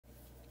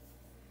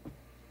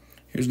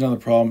Here's another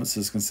problem. It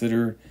says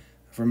consider,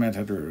 from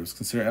antiderivatives,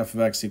 consider f of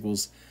x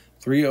equals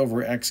 3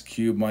 over x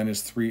cubed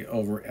minus 3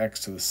 over x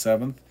to the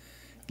 7th.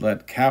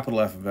 Let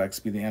capital F of x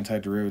be the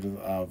antiderivative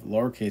of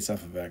lowercase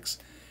f of x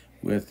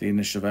with the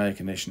initial value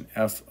condition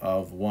f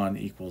of 1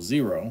 equals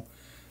 0.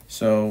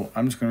 So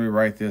I'm just going to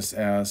rewrite this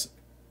as,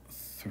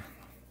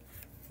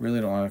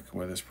 really don't like the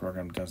way this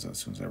program does it as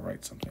soon as I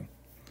write something,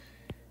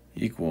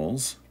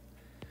 equals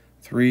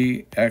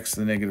 3x to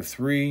the negative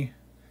 3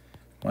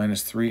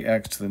 minus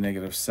 3x to the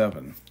negative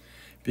 7.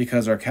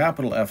 Because our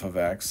capital F of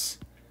x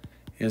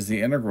is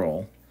the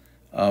integral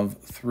of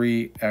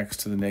 3x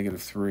to the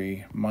negative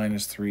 3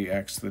 minus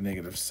 3x to the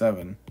negative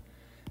 7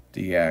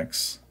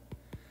 dx.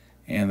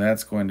 And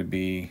that's going to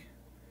be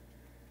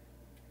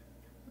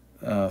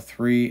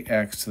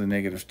 3x to the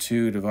negative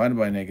 2 divided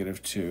by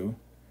negative 2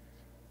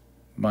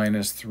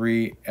 minus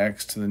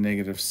 3x to the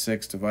negative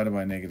 6 divided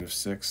by negative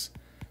 6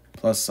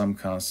 plus some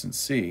constant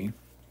c.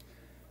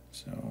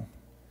 So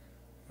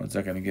what's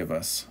that going to give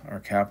us? Our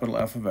capital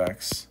F of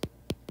x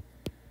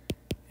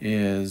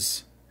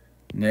is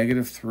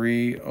negative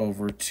 3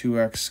 over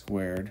 2x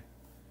squared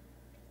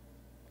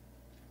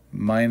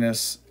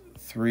minus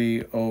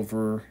 3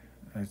 over,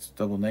 it's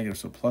double negative,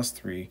 so plus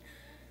 3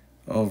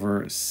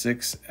 over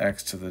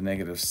 6x to the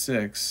negative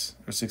 6,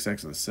 or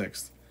 6x to the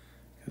 6th,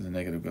 because the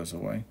negative goes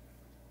away.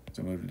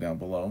 So move it down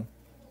below.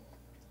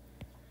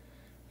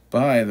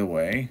 By the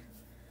way,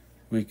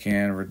 we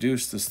can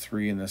reduce this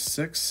 3 and this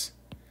 6,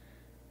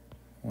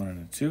 1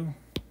 and a 2.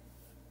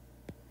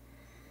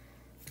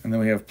 And then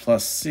we have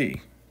plus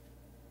c.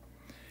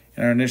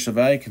 And our initial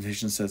value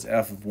condition says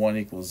f of 1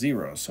 equals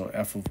 0. So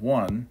f of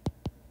 1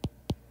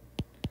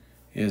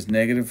 is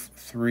negative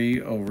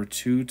 3 over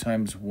 2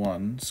 times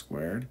 1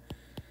 squared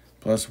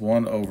plus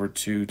 1 over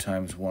 2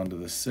 times 1 to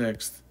the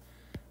 6th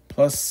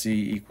plus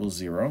c equals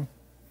 0.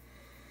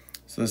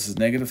 So this is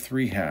negative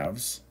 3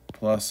 halves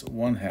plus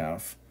 1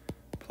 half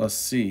plus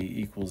c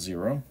equals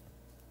 0.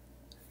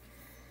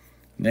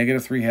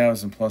 Negative 3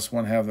 halves and plus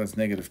 1 half, that's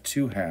negative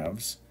 2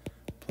 halves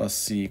plus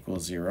c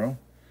equals 0.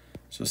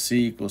 So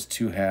c equals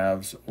 2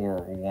 halves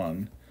or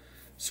 1.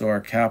 So our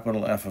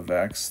capital F of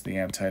x, the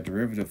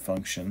antiderivative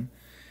function,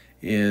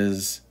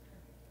 is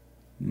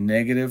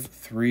negative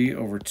 3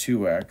 over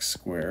 2x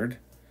squared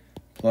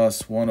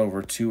plus 1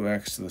 over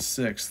 2x to the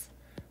 6th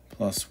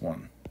plus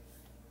 1.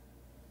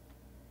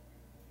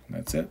 And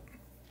that's it.